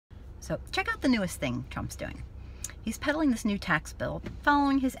So check out the newest thing Trump's doing. He's peddling this new tax bill,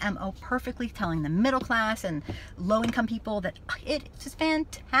 following his MO perfectly, telling the middle class and low-income people that it's just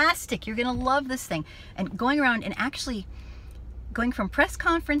fantastic. You're going to love this thing. And going around and actually going from press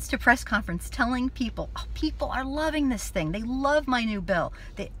conference to press conference, telling people, oh, people are loving this thing. They love my new bill.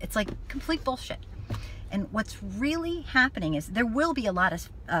 It's like complete bullshit. And what's really happening is there will be a lot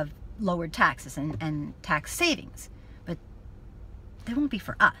of lowered taxes and tax savings, but they won't be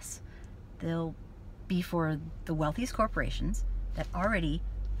for us. They'll be for the wealthiest corporations that already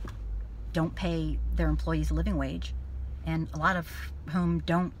don't pay their employees a living wage, and a lot of whom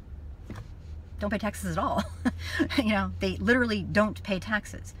don't pay taxes at all. You know, they literally don't pay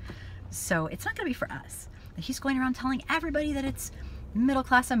taxes. So it's not going to be for us. He's going around telling everybody that it's middle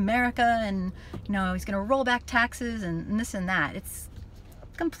class America, and you know, he's going to roll back taxes and this and that. It's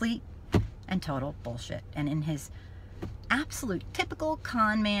complete and total bullshit. And in his absolute typical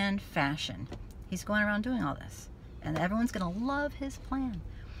con man fashion, he's going around doing all this, and everyone's going to love his plan.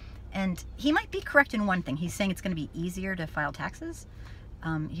 And he might be correct in one thing. He's saying it's going to be easier to file taxes.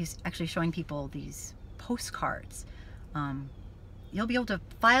 He's actually showing people these postcards. You'll be able to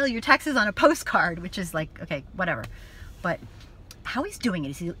file your taxes on a postcard, which is like, okay, whatever. But how he's doing it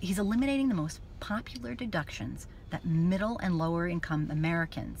is he's eliminating the most popular deductions that middle and lower income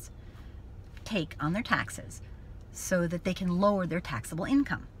Americans take on their taxes so that they can lower their taxable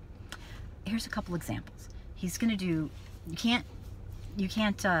income. Here's a couple examples. He's going to do, you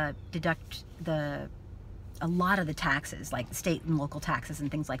can't deduct a lot of the taxes, like state and local taxes and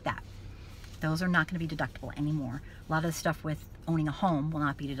things like that. Those are not going to be deductible anymore. A lot of the stuff with owning a home will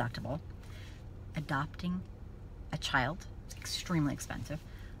not be deductible. Adopting a child is extremely expensive.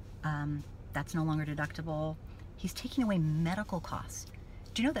 That's no longer deductible. He's taking away medical costs.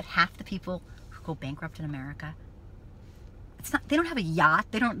 Do you know that half the people who go bankrupt in America, they don't have a yacht.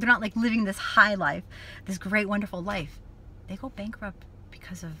 They're not like living this high life, this great, wonderful life. They go bankrupt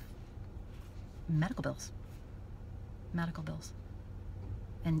because of medical bills. Medical bills.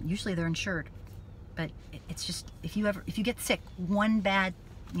 And usually they're insured. But it's just, if you get sick, one bad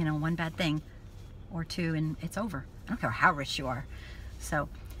thing or two, and it's over. I don't care how rich you are. So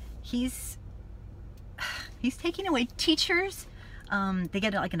he's taking away teachers. They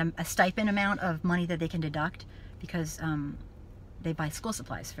get like a stipend amount of money that they can deduct because they buy school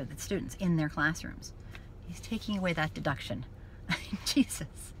supplies for the students in their classrooms. He's taking away that deduction. Jesus,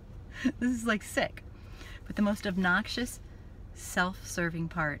 this is like sick. But the most obnoxious, self-serving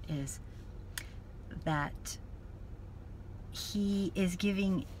part is that he is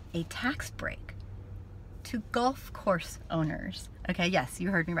giving a tax break to golf course owners. Okay, yes,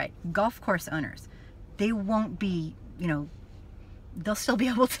 you heard me right. Golf course owners. They won't be, you know, they'll still be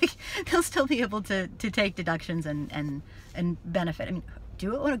able to take deductions and benefit. I mean, do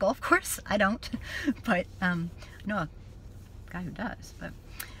you own a golf course? I don't, but I know a guy who does. But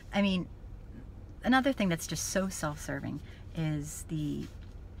I mean, another thing that's just so self-serving is the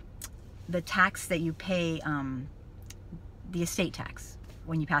tax that you pay, the estate tax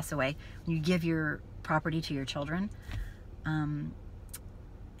when you pass away, when you give your property to your children.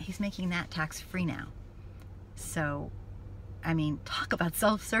 He's making that tax-free now. So, I mean, talk about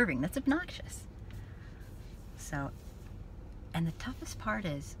self-serving. That's obnoxious. So, and the toughest part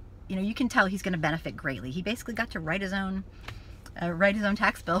is, you know, you can tell he's going to benefit greatly. He basically got to write his own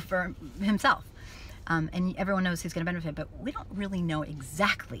tax bill for himself. And everyone knows he's going to benefit, but we don't really know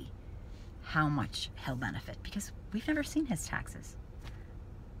exactly how much he'll benefit because we've never seen his taxes.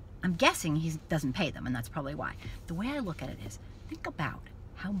 I'm guessing he doesn't pay them, and that's probably why. The way I look at it is, think about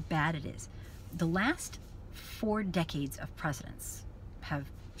how bad it is. The last 4 decades of presidents have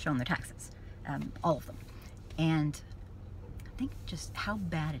shown their taxes, all of them. And think just how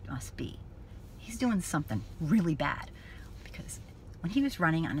bad it must be. He's doing something really bad because when he was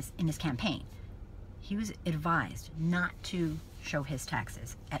running in his campaign, he was advised not to show his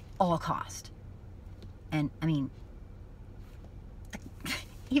taxes at all cost. And I mean,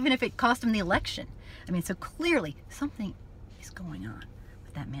 even if it cost him the election. I mean, so clearly something is going on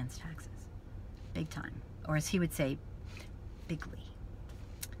with that man's taxes. Big time. Or as he would say, bigly.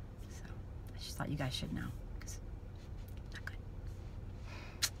 So I just thought you guys should know.